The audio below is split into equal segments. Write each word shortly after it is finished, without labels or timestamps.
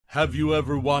Have you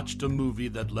ever watched a movie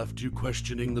that left you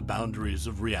questioning the boundaries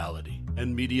of reality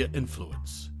and media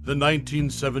influence? The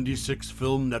 1976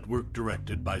 film Network,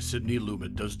 directed by Sidney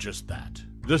Lumet, does just that.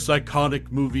 This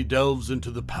iconic movie delves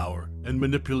into the power and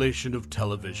manipulation of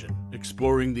television,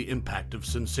 exploring the impact of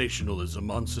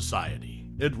sensationalism on society.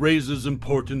 It raises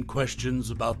important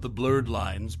questions about the blurred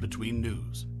lines between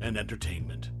news and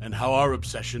entertainment, and how our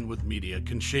obsession with media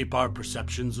can shape our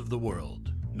perceptions of the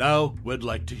world. Now, we'd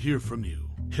like to hear from you.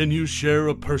 Can you share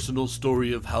a personal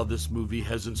story of how this movie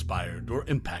has inspired or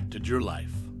impacted your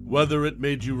life? Whether it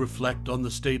made you reflect on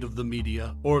the state of the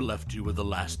media or left you with a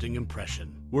lasting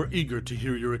impression, we're eager to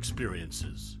hear your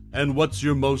experiences. And what's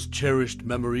your most cherished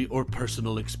memory or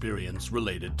personal experience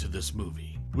related to this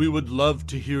movie? We would love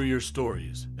to hear your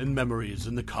stories and memories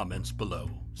in the comments below.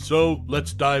 So,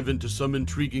 let's dive into some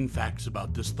intriguing facts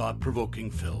about this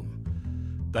thought-provoking film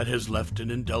that has left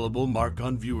an indelible mark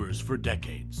on viewers for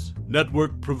decades.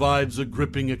 Network provides a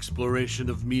gripping exploration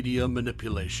of media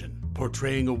manipulation,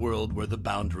 portraying a world where the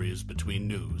boundaries between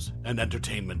news and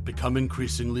entertainment become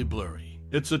increasingly blurry.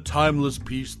 It's a timeless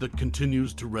piece that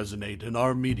continues to resonate in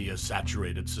our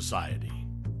media-saturated society.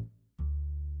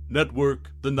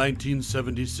 Network, the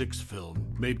 1976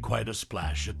 film, made quite a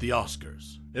splash at the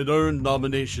Oscars. It earned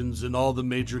nominations in all the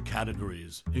major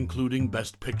categories, including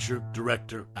Best Picture,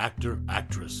 Director, Actor,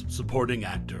 Actress, Supporting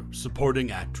Actor,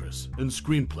 Supporting Actress, and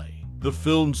Screenplay. The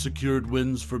film secured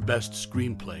wins for Best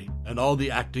Screenplay and all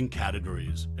the acting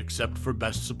categories, except for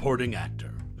Best Supporting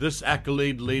Actor. This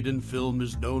accolade-laden film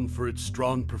is known for its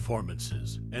strong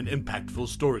performances and impactful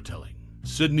storytelling.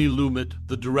 Sidney Lumet,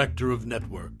 the director of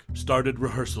Network, started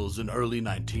rehearsals in early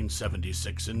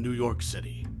 1976 in New York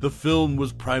City. The film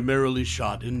was primarily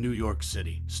shot in New York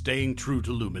City, staying true to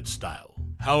Lumet's style.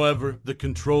 However, the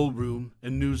control room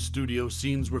and news studio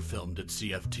scenes were filmed at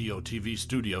CFTO TV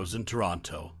Studios in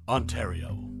Toronto,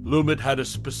 Ontario. Lumet had a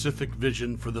specific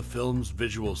vision for the film's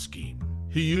visual scheme.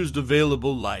 He used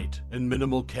available light and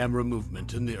minimal camera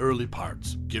movement in the early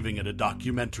parts, giving it a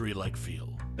documentary-like feel.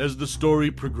 As the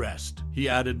story progressed, he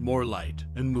added more light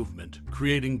and movement,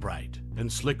 creating bright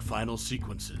and slick final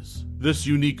sequences. This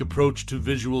unique approach to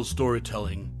visual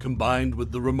storytelling, combined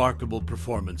with the remarkable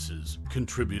performances,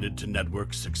 contributed to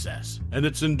Network's success and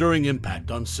its enduring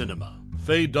impact on cinema.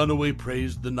 Faye Dunaway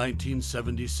praised the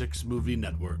 1976 movie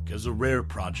Network as a rare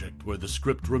project where the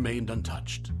script remained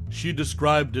untouched. She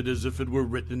described it as if it were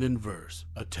written in verse,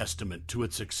 a testament to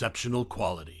its exceptional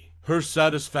quality. Her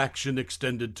satisfaction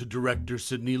extended to director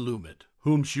Sidney Lumet,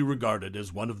 whom she regarded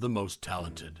as one of the most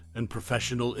talented and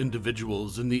professional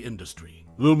individuals in the industry.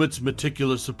 Lumet's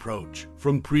meticulous approach,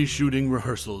 from pre-shooting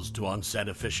rehearsals to on-set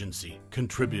efficiency,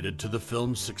 contributed to the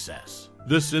film's success.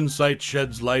 This insight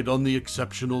sheds light on the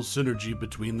exceptional synergy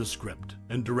between the script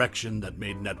and direction that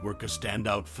made Network a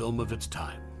standout film of its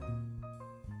time.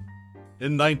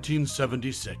 In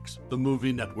 1976, the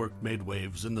movie Network made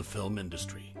waves in the film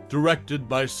industry. Directed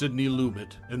by Sidney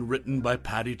Lumet and written by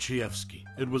Paddy Chayefsky,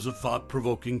 it was a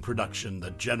thought-provoking production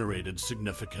that generated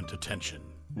significant attention.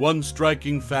 One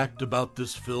striking fact about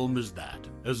this film is that,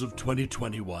 as of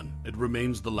 2021, it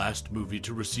remains the last movie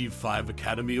to receive 5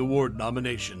 Academy Award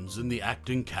nominations in the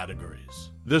acting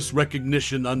categories. This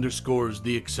recognition underscores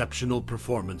the exceptional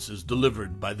performances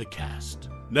delivered by the cast.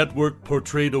 Network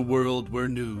portrayed a world where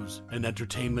news and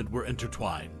entertainment were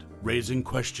intertwined, raising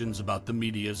questions about the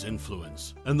media's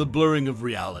influence and the blurring of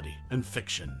reality and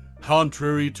fiction.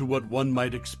 Contrary to what one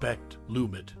might expect,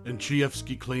 Lumet and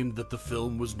Chayefsky claimed that the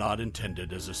film was not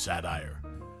intended as a satire,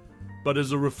 but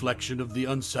as a reflection of the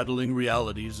unsettling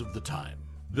realities of the time.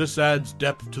 This adds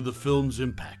depth to the film's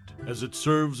impact, as it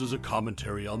serves as a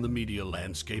commentary on the media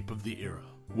landscape of the era.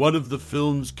 One of the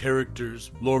film's characters,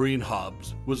 Laureen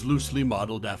Hobbs, was loosely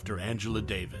modeled after Angela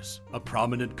Davis, a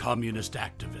prominent communist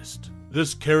activist.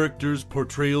 This character's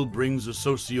portrayal brings a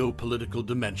socio-political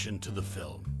dimension to the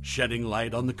film, shedding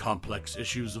light on the complex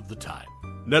issues of the time.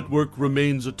 Network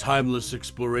remains a timeless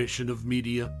exploration of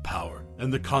media, power,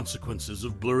 and the consequences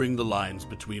of blurring the lines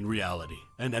between reality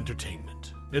and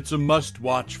entertainment. It's a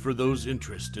must-watch for those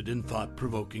interested in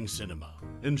thought-provoking cinema.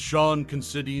 In Sean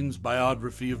Considine's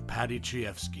biography of Paddy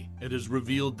Chayefsky, it is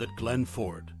revealed that Glenn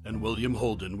Ford and William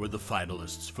Holden were the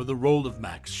finalists for the role of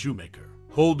Max Schumacher.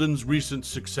 Holden's recent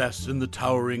success in The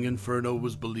Towering Inferno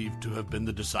was believed to have been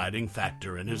the deciding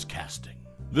factor in his casting.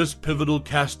 This pivotal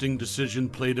casting decision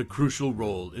played a crucial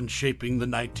role in shaping the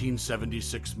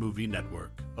 1976 movie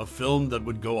Network, a film that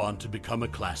would go on to become a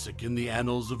classic in the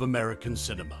annals of American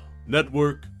cinema.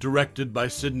 Network, directed by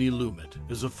Sidney Lumet,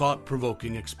 is a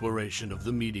thought-provoking exploration of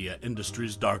the media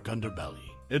industry's dark underbelly.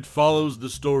 It follows the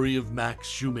story of Max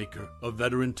Schumacher, a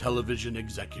veteran television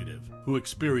executive who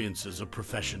experiences a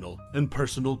professional and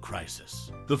personal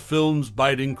crisis. The film's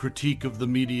biting critique of the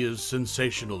media's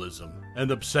sensationalism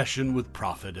and obsession with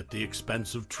profit at the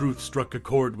expense of truth struck a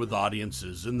chord with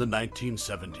audiences in the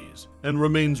 1970s and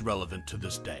remains relevant to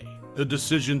this day. The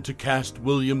decision to cast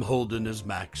William Holden as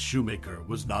Max Schumacher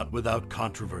was not without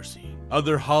controversy.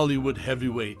 Other Hollywood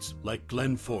heavyweights, like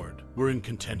Glenn Ford, were in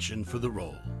contention for the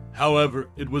role. However,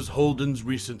 it was Holden's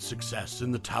recent success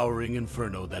in The Towering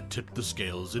Inferno that tipped the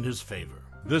scales in his favor.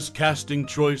 This casting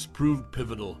choice proved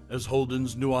pivotal, as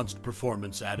Holden's nuanced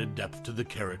performance added depth to the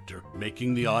character,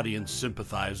 making the audience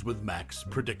sympathize with Max's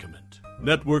predicament.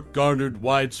 Network garnered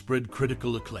widespread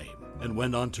critical acclaim and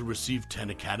went on to receive 10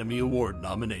 Academy Award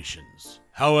nominations.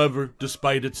 However,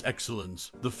 despite its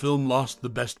excellence, the film lost the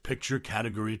Best Picture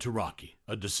category to Rocky,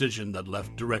 a decision that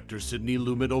left director Sidney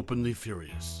Lumet openly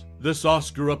furious. This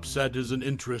Oscar upset is an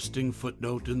interesting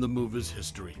footnote in the movie's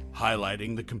history,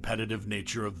 highlighting the competitive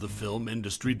nature of the film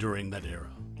industry during that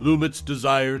era. Lumet's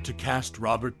desire to cast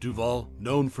Robert Duvall,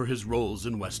 known for his roles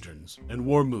in westerns and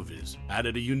war movies,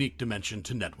 added a unique dimension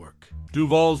to Network.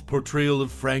 Duvall's portrayal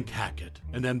of Frank Hackett,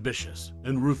 an ambitious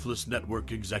and ruthless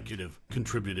network executive,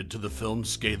 contributed to the film's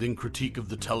scathing critique of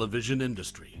the television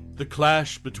industry. The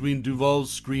clash between Duvall's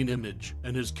screen image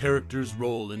and his character's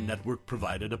role in Network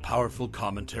provided a powerful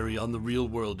commentary on the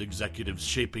real-world executives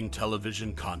shaping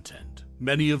television content,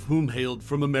 many of whom hailed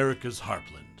from America's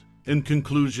heartland. In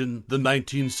conclusion, the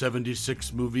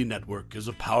 1976 movie Network is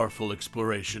a powerful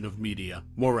exploration of media,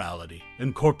 morality,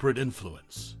 and corporate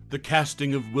influence. The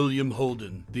casting of William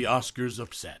Holden, the Oscars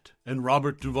upset, and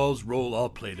Robert Duvall's role all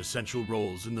played essential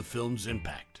roles in the film's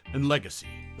impact and legacy.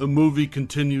 The movie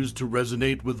continues to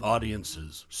resonate with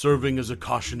audiences, serving as a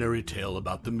cautionary tale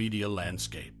about the media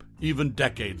landscape, even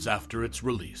decades after its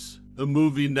release. The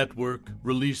movie Network,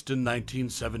 released in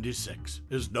 1976,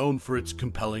 is known for its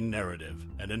compelling narrative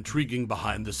and intriguing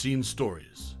behind-the-scenes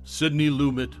stories. Sidney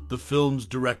Lumet, the film's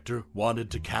director,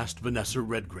 wanted to cast Vanessa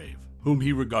Redgrave, whom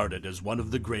he regarded as one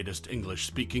of the greatest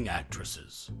English-speaking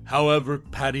actresses. However,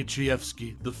 Paddy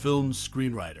Chayefsky, the film's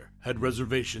screenwriter, had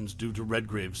reservations due to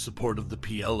Redgrave's support of the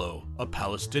PLO, a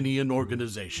Palestinian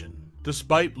organization.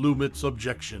 Despite Lumet's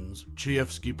objections,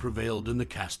 Chayefsky prevailed in the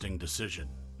casting decision.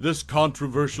 This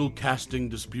controversial casting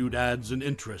dispute adds an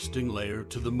interesting layer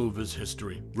to the movie's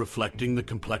history, reflecting the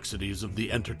complexities of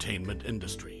the entertainment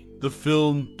industry. The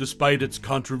film, despite its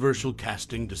controversial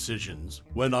casting decisions,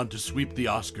 went on to sweep the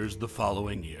Oscars the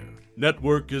following year.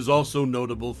 Network is also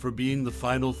notable for being the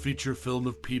final feature film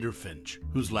of Peter Finch,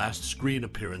 whose last screen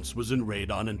appearance was in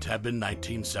Raid on Entebbe in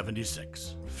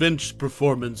 1976. Finch's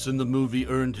performance in the movie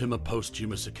earned him a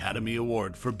posthumous Academy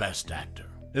Award for Best Actor.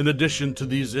 In addition to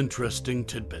these interesting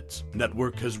tidbits,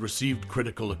 Network has received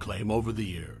critical acclaim over the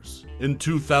years. In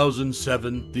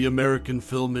 2007, the American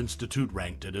Film Institute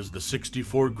ranked it as the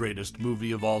 64th greatest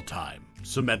movie of all time,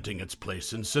 cementing its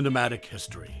place in cinematic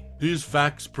history. These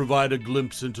facts provide a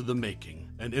glimpse into the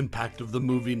making and impact of the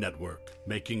movie Network,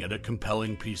 making it a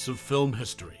compelling piece of film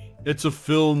history. It's a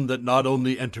film that not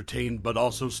only entertained but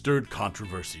also stirred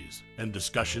controversies and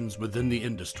discussions within the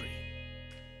industry.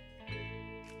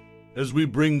 As we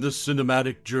bring this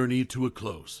cinematic journey to a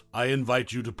close, I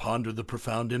invite you to ponder the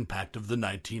profound impact of the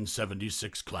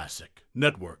 1976 classic,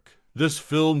 Network. This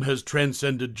film has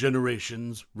transcended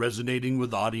generations, resonating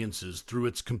with audiences through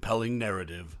its compelling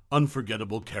narrative,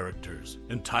 unforgettable characters,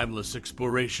 and timeless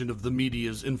exploration of the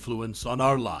media's influence on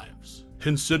our lives.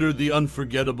 Consider the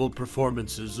unforgettable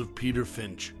performances of Peter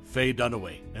Finch, Faye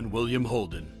Dunaway, and William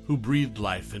Holden, who breathed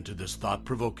life into this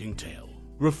thought-provoking tale.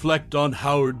 Reflect on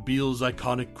Howard Beale's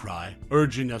iconic cry,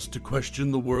 urging us to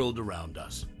question the world around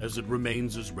us, as it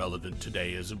remains as relevant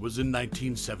today as it was in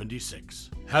 1976.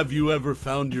 Have you ever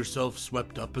found yourself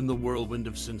swept up in the whirlwind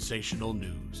of sensational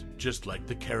news, just like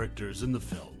the characters in the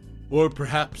film? Or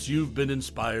perhaps you've been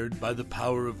inspired by the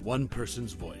power of one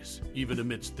person's voice, even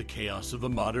amidst the chaos of a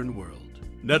modern world.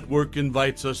 Network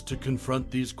invites us to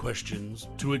confront these questions,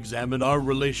 to examine our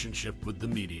relationship with the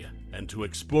media, and to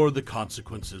explore the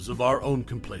consequences of our own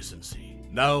complacency.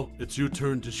 Now, it's your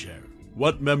turn to share.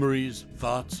 What memories,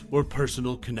 thoughts, or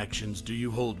personal connections do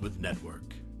you hold with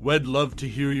Network? We'd love to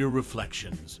hear your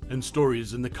reflections and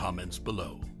stories in the comments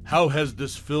below. How has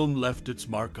this film left its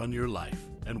mark on your life,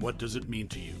 and what does it mean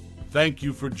to you? Thank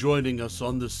you for joining us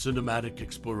on this cinematic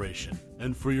exploration,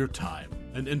 and for your time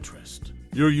and interest.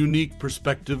 Your unique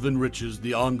perspective enriches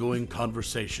the ongoing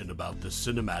conversation about this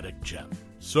cinematic gem.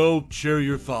 So, share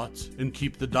your thoughts and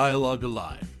keep the dialogue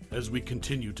alive as we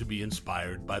continue to be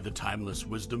inspired by the timeless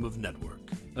wisdom of Network.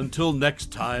 Until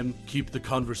next time, keep the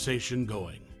conversation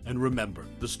going And remember,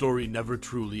 the story never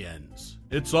truly ends.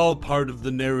 It's all part of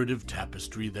the narrative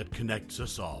tapestry that connects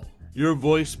us all. Your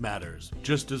voice matters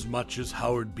just as much as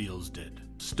Howard Beale's did.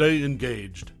 Stay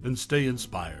engaged and stay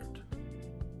inspired.